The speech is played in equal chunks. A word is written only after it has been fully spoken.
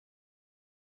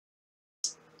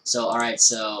So, alright,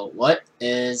 so what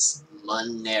is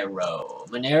Monero?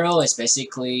 Monero is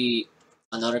basically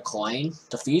another coin.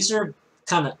 The fees are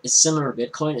it's similar to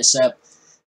Bitcoin, except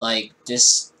like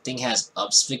this thing has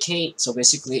obfuscate, so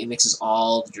basically it mixes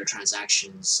all your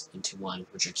transactions into one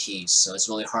with your keys, so it's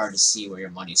really hard to see where your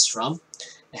money's from.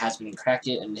 It has been cracked,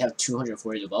 and they have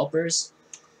 240 developers.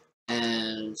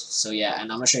 And so yeah,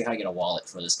 and I'm gonna show you how to get a wallet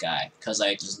for this guy, because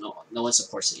like there's no one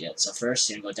supports it yet. So first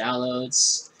you're gonna go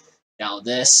downloads, download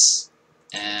this,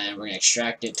 and we're gonna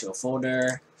extract it to a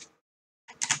folder,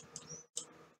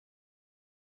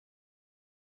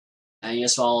 and you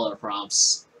just follow the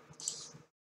prompts.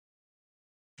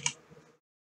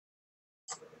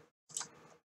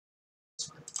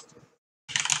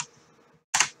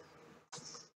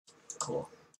 Cool.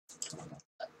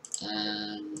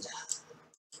 And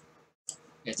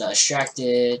you have to extract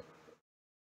it,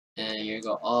 and you're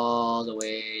gonna go all the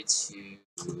way to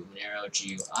Monero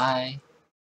GUI,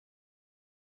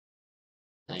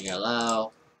 and you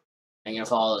allow, and you're gonna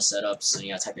follow the setup, so you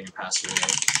gotta type in your password.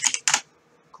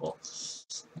 Cool.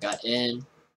 I got in.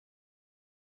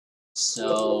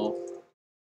 So,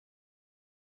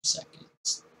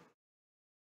 seconds.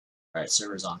 Alright,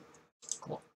 server's on.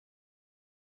 Cool.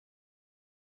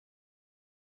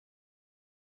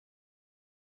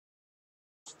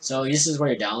 So this is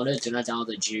where you download it. Do not download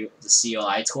the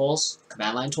CLI tools,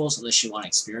 command line tools, unless you want to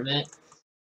experiment.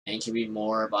 And you can read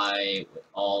more by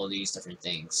all these different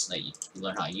things. Like you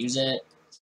learn how to use it.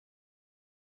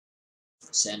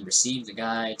 Send, receive the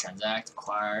guide, transact,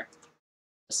 acquire.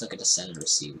 Let's look at the send and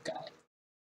receive guide.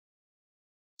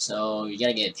 So you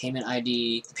gotta get a payment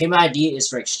ID. The payment ID is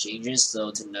for exchanges,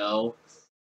 so to know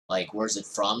like where's it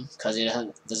from, because it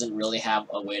doesn't really have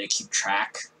a way to keep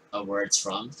track of where it's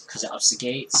from, because it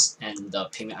obfuscates, and the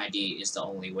payment ID is the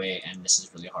only way, and this is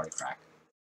really hard to crack.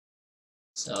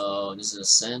 So this is a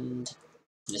send,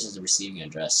 this is the receiving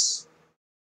address.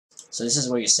 So this is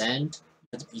where you send.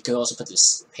 You could also put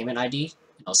this payment ID,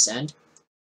 and I'll send.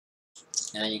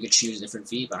 And you could choose a different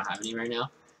fee, but I don't have any right now.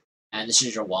 And this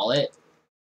is your wallet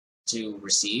to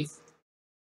receive.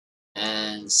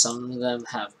 And some of them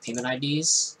have payment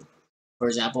IDs. For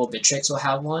example, Bittrex will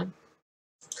have one,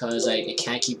 because like it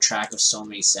can't keep track of so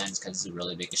many sends because it's a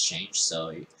really big exchange.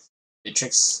 So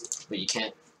Bittrex, but you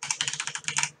can't.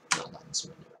 No, not this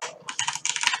one.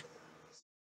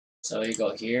 So you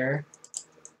go here,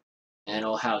 and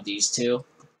it'll have these two.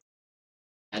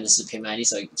 And this is the payment ID,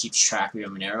 so it keeps track of your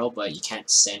Monero, but you can't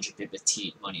send your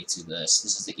BitPetite money to this.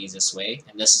 This is the easiest way,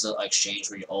 and this is an exchange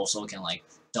where you also can like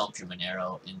dump your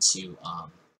Monero into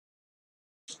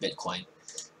Bitcoin.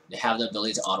 They have the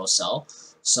ability to auto sell,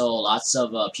 so lots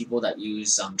of people that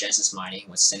use Genesis mining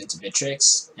would send it to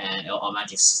Bittrex, and it'll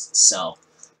automatically sell.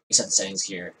 You set the settings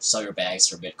here, sell your bags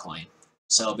for Bitcoin.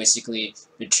 So basically,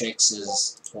 Bittrex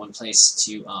is one place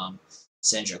to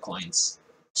send your coins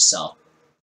to sell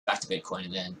back to Bitcoin,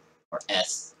 and then or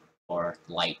ETH or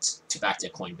lite to back to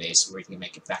Coinbase, where you can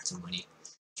make it back to money.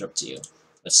 It's up to you.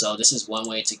 But so this is one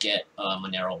way to get a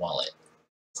Monero wallet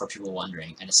for people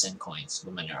wondering, and to send coins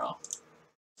with Monero.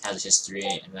 It has a history,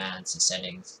 advanced, and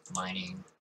settings, mining,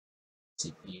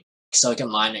 CPU. So you can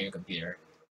mine on your computer,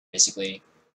 basically.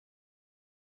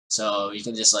 So you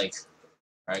can just like,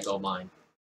 alright, go mine.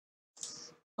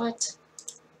 What?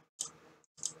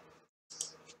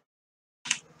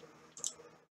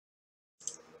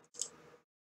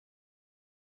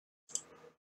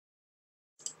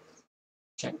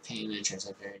 Check payment,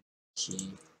 transaction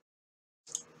key.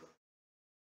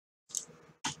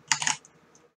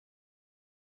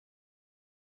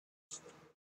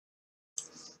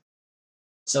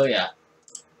 So yeah,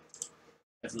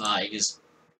 if not, you just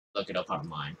look it up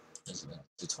online. There's a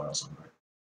tutorial somewhere.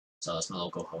 So that's my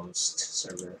local host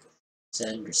server.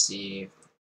 Send, receive,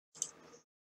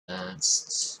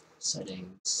 advanced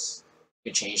settings.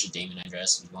 You can change the daemon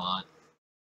address if you want.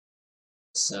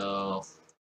 So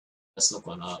let's look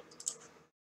one up.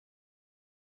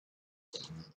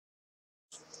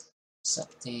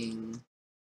 Accepting.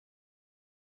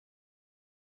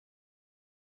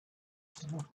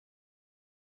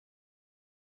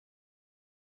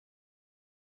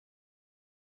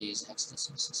 These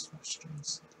hexadecimal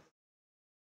strings.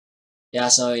 Yeah,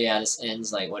 so yeah, this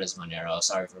ends like, what is Monero?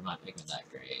 Sorry for not making that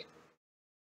great.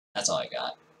 That's all I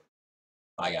got.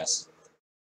 Bye, guys.